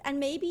bitterment, and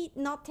maybe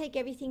not take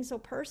everything so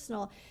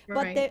personal, but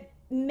Right. the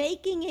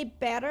making it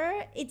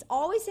better, it's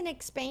always an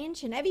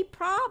expansion. Every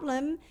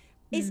problem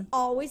is Mm.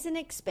 always an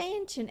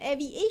expansion,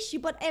 every issue,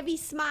 but every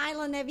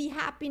smile and every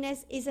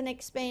happiness is an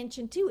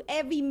expansion too.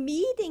 Every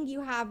meeting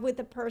you have with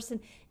a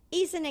person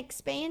is an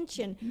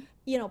expansion,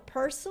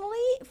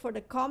 personally, for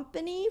the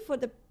company, for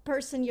the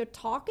person you're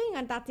talking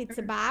and that it's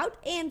Sure. about,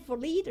 and for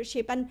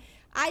leadership. And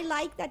I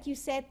like that you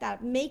said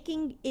that,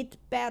 making it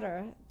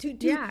better, to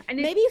Yeah.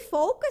 And maybe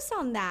focus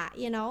on that.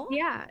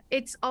 yeah,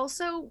 it's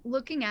also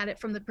looking at it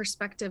from the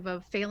perspective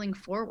of failing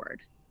forward.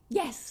 To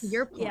Yes.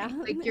 your Yeah. point,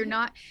 like, you're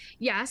not,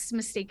 yes,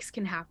 mistakes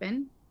can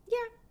happen, Yeah.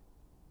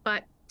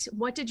 but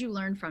what did you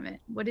learn from it?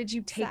 What did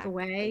you take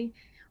away?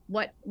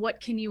 What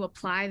can you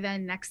apply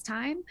then next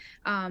time?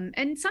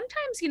 And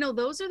sometimes,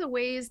 those are the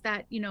ways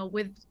that,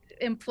 with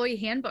employee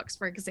handbooks,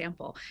 for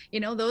example,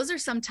 those are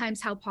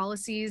sometimes how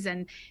policies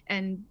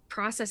and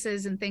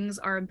processes and things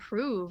are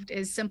improved,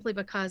 is simply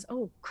because,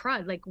 oh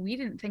crud, like we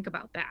didn't think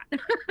about that.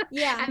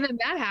 Yeah. And then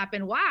that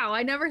happened. Wow,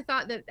 I never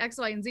thought that X,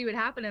 Y, and Z would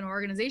happen in an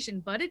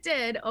organization, but it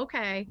did.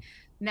 Okay,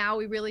 now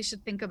we really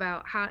should think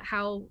about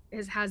how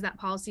has that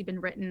policy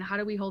been written? How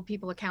do we hold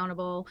people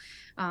accountable?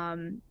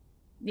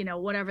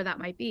 Whatever that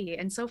might be.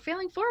 And so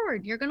failing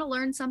forward, you're going to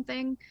learn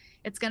something.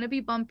 It's going to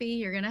be bumpy.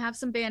 You're going to have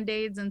some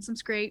band-aids and some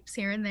scrapes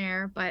here and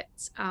there, but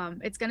it's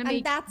going to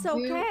make that's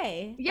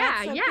okay. Yeah.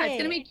 That's okay. Yeah. It's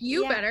going to make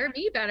you better,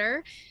 me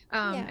better,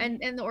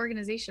 and the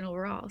organization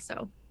overall.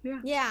 So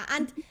yeah.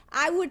 And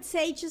I would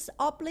say just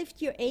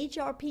uplift your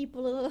HR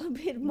people a little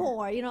bit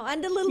more,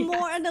 and a little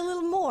more and a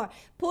little more.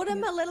 Put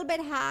them a little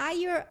bit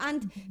higher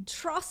and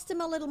trust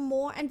them a little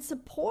more and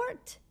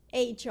support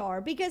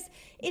HR, because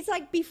it's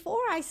like before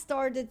I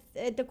started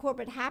the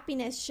Corporate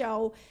Happiness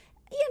Show,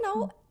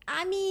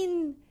 I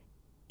mean,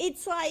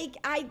 it's like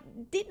I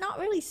did not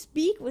really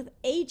speak with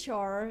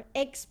HR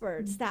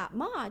experts that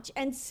much.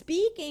 And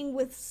speaking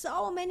with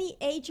so many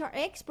HR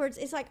experts,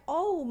 it's like,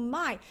 oh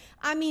my,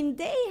 I mean,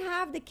 they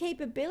have the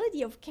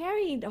capability of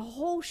carrying the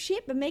whole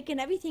ship and making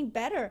everything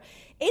better.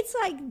 It's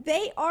like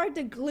they are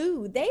the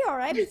glue. They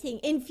are everything,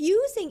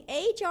 infusing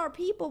HR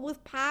people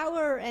with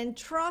power and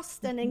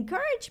trust and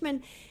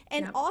encouragement.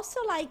 And also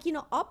like,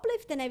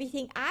 uplift and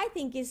everything, I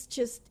think is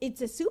just,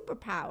 it's a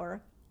superpower.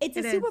 It's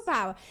a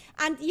superpower.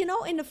 And,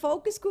 in the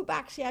focus group,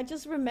 actually, I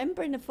just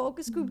remember in the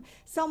focus group,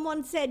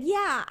 someone said,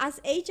 yeah, as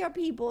HR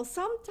people,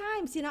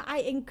 sometimes,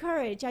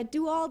 I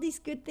do all these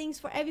good things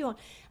for everyone.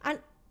 And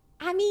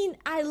I mean,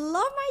 I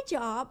love my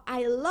job.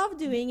 I love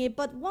doing it.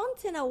 But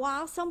once in a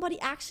while, somebody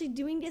actually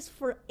doing this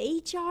for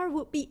HR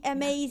would be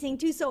amazing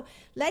too. So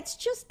let's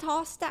just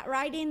toss that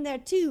right in there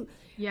too.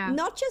 Yeah.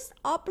 Not just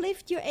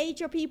uplift your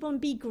HR people and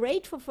be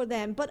grateful for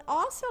them, but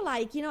also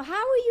like,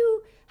 how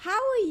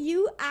are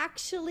you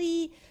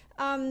actually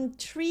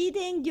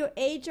treating your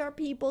HR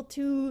people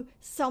to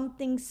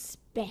something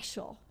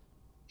special?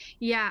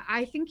 Yeah,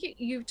 I think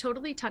you've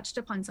totally touched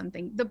upon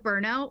something. The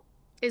burnout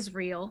is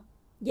real.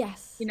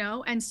 Yes.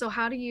 And so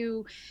how do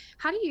you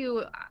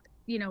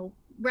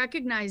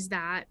recognize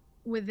that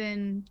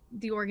within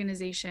the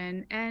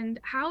organization, and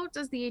how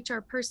does the HR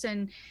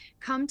person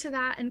come to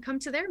that and come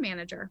to their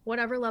manager,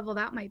 whatever level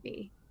that might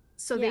be,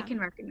 so they can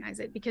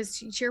recognize it? Because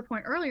to your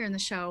point earlier in the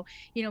show,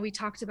 we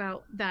talked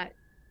about that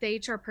the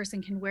HR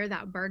person can wear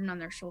that burden on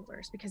their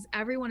shoulders, because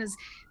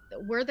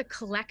we're the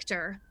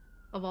collector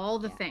of all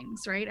the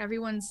things, right?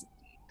 Everyone's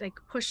like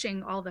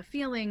pushing all the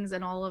feelings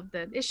and all of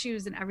the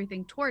issues and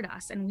everything toward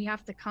us. And we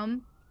have to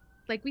come,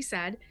 like we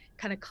said,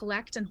 kind of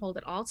collect and hold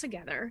it all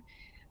together,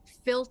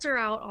 filter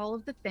out all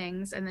of the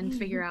things, and then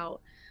figure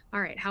out, all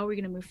right, how are we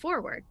going to move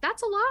forward?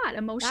 That's a lot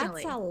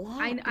emotionally. That's a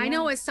lot. I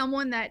know, as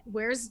someone that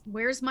wears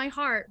my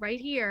heart right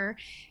here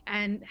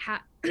and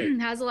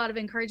has a lot of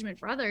encouragement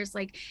for others,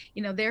 like,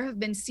 there have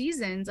been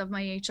seasons of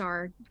my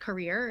HR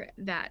career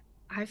that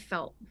I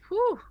felt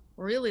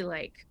really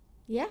like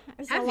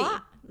it's heavy, a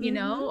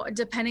lot.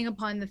 Depending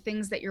upon the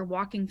things that you're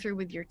walking through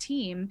with your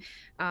team,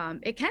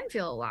 it can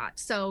feel a lot.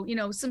 So,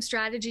 some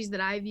strategies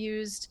that I've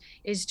used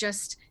is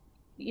just,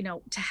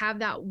 to have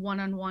that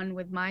one-on-one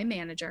with my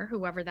manager,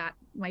 whoever that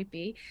might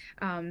be,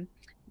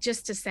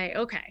 just to say,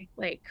 okay,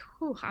 like,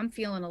 I'm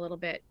feeling a little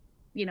bit,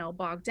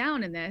 bogged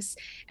down in this,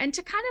 and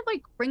to kind of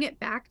like bring it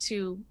back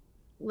to,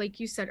 like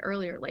you said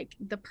earlier, like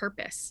the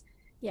purpose,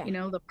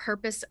 the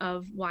purpose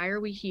of why are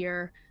we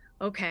here?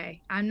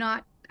 Okay,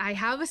 I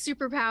have a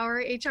superpower.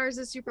 HR is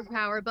a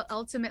superpower, but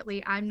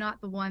ultimately I'm not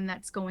the one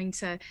that's going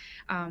to,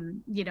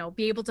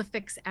 be able to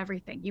fix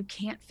everything. You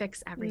can't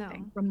fix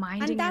everything. No.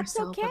 Reminding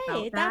yourself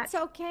about that's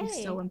okay.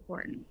 Is so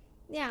important.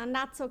 Yeah, and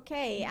that's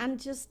okay. And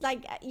just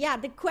like,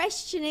 the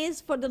question is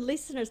for the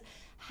listeners,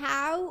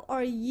 how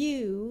are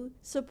you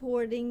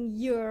supporting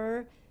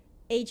your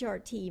HR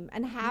team,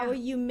 and how are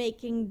you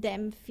making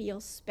them feel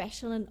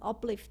special and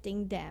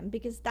uplifting them?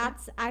 Because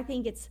that's, I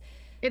think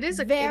it is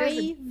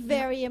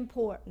very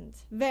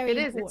important. Very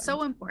important. It's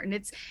so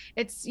important.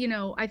 It's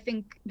I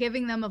think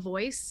giving them a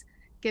voice,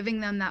 giving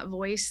them that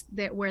voice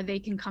that where they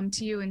can come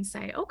to you and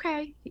say,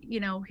 okay,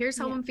 here's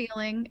how I'm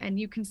feeling. And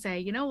you can say,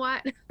 you know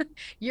what,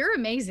 you're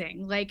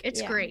amazing. Like,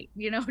 it's great.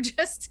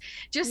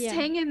 Just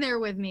hang in there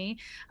with me.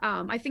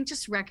 I think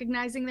just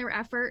recognizing their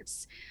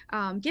efforts,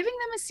 giving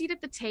them a seat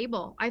at the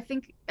table. I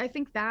think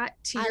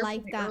that, to your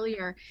point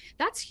earlier,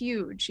 that's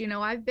huge.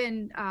 I've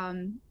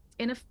been,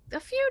 in a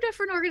few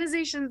different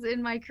organizations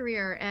in my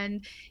career,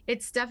 and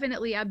it's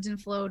definitely ebbed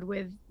and flowed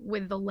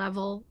with the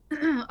level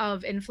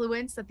of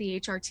influence that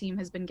the HR team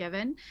has been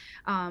given.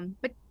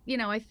 But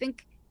I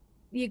think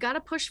you got to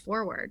push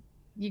forward.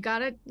 You got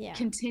to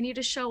continue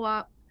to show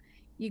up.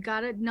 You got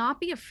to not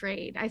be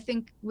afraid. I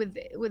think with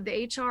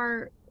the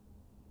HR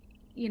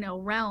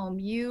realm,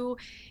 you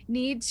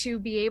need to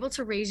be able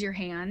to raise your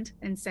hand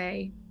and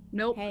say,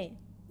 nope. Hey.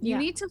 You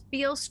need to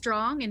feel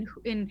strong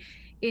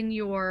in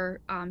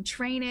your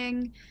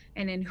training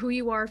and in who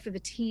you are for the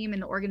team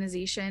and the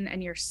organization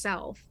and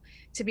yourself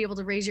to be able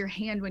to raise your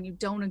hand when you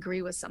don't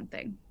agree with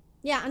something.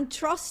 Yeah, and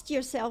trust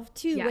yourself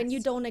too when you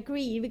don't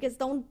agree, because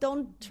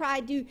don't try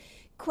to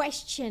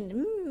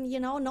question,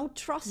 no,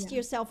 trust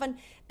yourself. And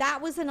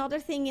that was another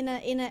thing in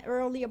an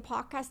earlier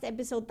podcast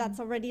episode that's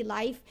already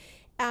live.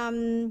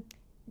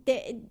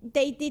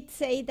 They did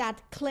say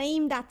that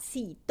claim that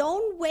seat.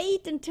 Don't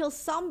wait until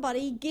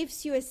somebody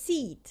gives you a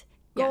seat.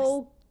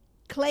 Go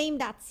claim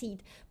that seat,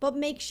 but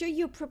make sure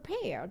you're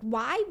prepared.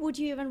 Why would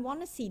you even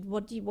want a seat?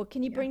 What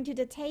can you bring to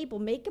the table?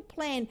 Make a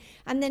plan,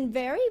 and then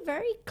very,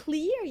 very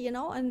clear,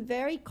 and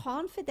very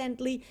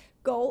confidently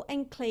go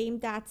and claim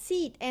that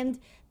seat. And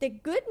the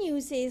good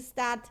news is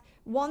that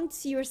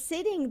once you're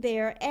sitting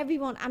there,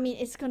 everyone,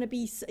 it's going to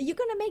be, you're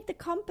going to make the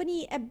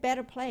company a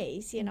better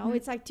place.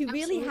 It's like to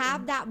really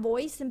have that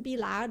voice and be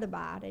loud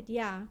about it.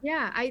 Yeah,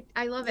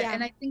 I love it.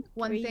 And I think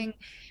one thing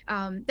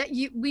that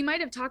we might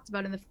have talked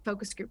about in the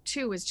focus group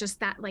too is just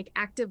that like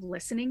active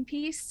listening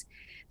piece.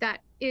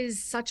 That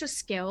is such a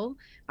skill,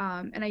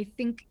 and I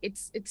think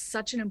it's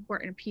such an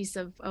important piece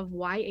of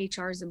why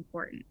HR is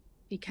important,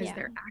 because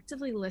they're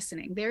actively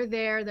listening. They're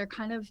there. They're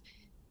kind of,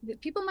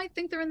 people might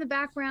think they're in the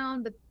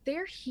background, but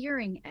they're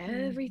hearing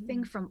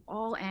everything from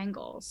all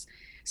angles,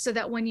 so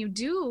that when you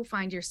do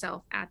find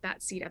yourself at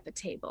that seat at the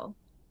table,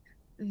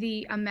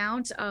 the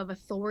amount of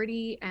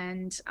authority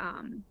and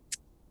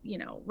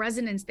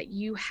resonance that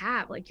you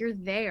have, like you're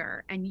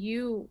there and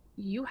you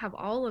have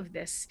all of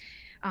this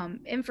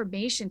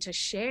information to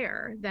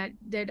share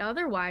that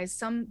otherwise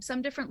some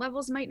different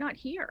levels might not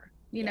hear.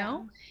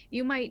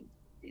 You might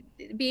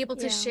be able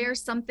to share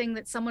something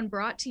that someone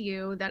brought to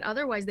you that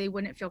otherwise they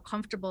wouldn't feel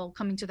comfortable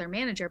coming to their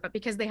manager, but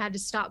because they had to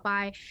stop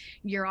by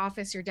your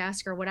office, your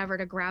desk or whatever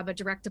to grab a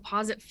direct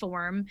deposit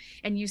form,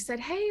 and you said,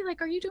 hey,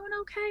 like, are you doing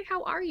okay?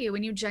 How are you?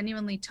 And you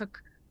genuinely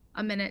took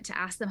a minute to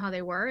ask them how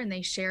they were, and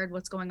they shared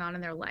what's going on in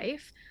their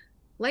life.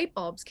 Light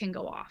bulbs can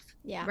go off.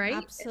 Right.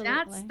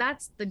 Absolutely.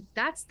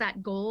 That's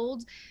that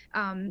gold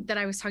that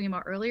I was talking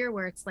about earlier,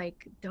 where it's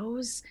like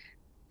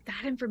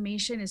that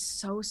information is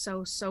so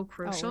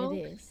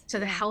crucial to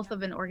the health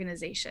of an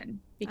organization,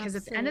 because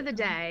at the end of the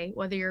day,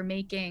 whether you're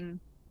making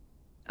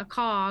a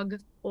cog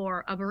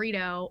or a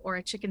burrito or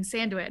a chicken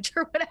sandwich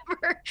or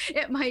whatever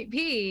it might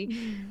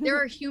be,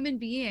 there are human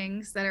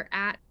beings that are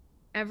at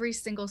every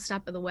single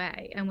step of the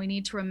way. And we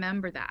need to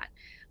remember that.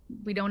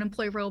 We don't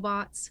employ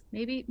robots,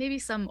 maybe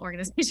some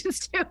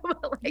organizations do,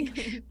 but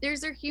like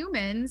these are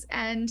humans,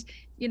 and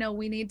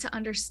we need to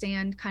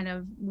understand kind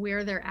of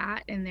where they're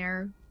at in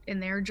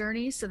their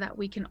journey, so that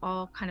we can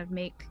all kind of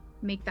make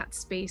that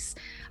space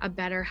a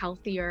better,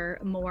 healthier,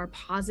 more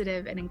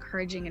positive and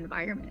encouraging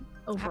environment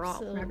overall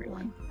for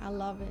everyone. I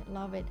love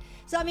it.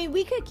 So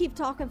we could keep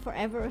talking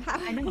forever.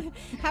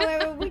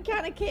 However, we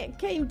kind of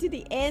came to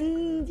the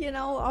end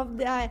of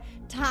the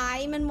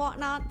time and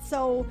whatnot.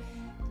 So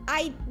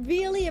I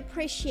really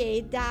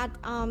appreciate that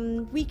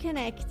we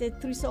connected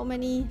through so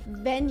many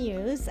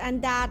venues,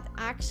 and that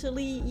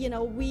actually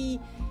we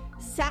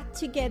sat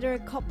together a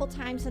couple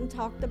times and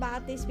talked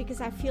about this,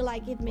 because I feel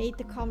like it made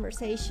the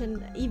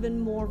conversation even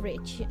more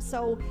rich.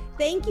 So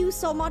thank you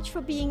so much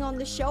for being on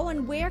the show.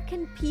 And where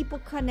can people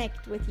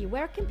connect with you?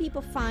 Where can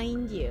people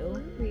find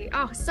you?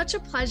 Oh, such a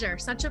pleasure.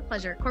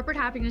 Corporate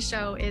Happiness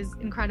Show is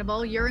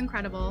incredible. You're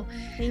incredible.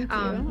 Thank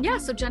you.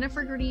 So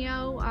Jennifer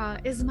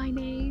Granillo is my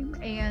name,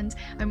 and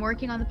I'm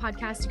working on the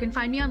podcast. You can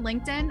find me on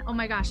LinkedIn. Oh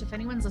my gosh, if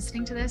anyone's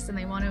listening to this and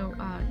they want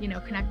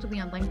to connect with me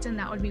on LinkedIn,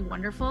 that would be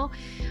wonderful.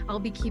 I'll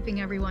be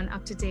keeping everyone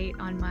up to date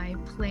on my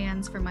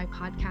plans for my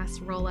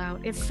podcast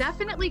rollout. It's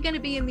definitely going to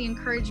be in the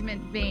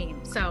encouragement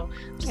vein. So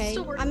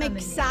I'm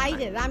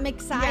excited.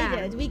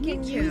 Yeah, we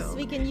can use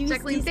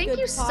Jacqueline, these thank good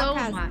you podcasts. so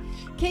much.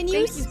 Can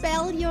you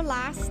spell your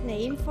last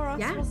name for us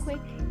real quick?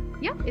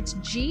 Yeah, it's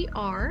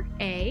Gran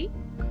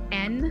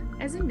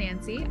as in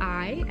Nancy,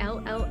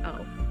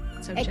 ILLO.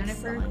 So Excellent.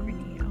 Jennifer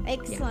Granillo.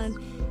 Excellent.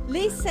 Yes.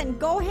 Listen,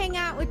 go hang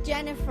out with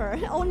Jennifer.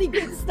 Only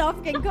good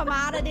stuff can come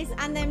out of this.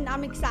 And then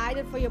I'm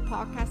excited for your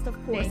podcast,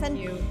 of course. Thank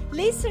you.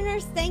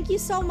 Listeners, thank you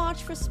so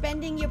much for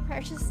spending your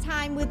precious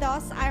time with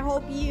us. I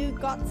hope you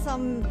got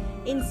some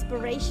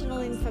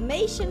inspirational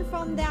information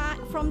from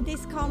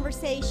this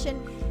conversation.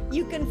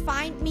 You can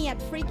find me at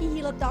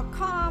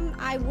freakyhealer.com.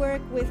 I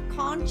work with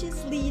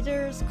conscious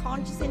leaders,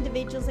 conscious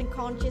individuals, and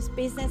conscious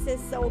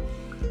businesses. So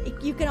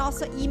you can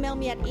also email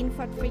me at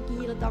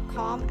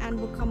info@freakyhealer.com, and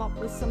we'll come up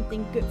with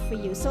something good for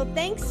you. So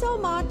thanks so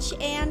much,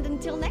 and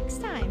until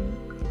next time.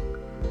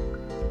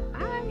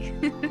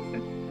 Bye.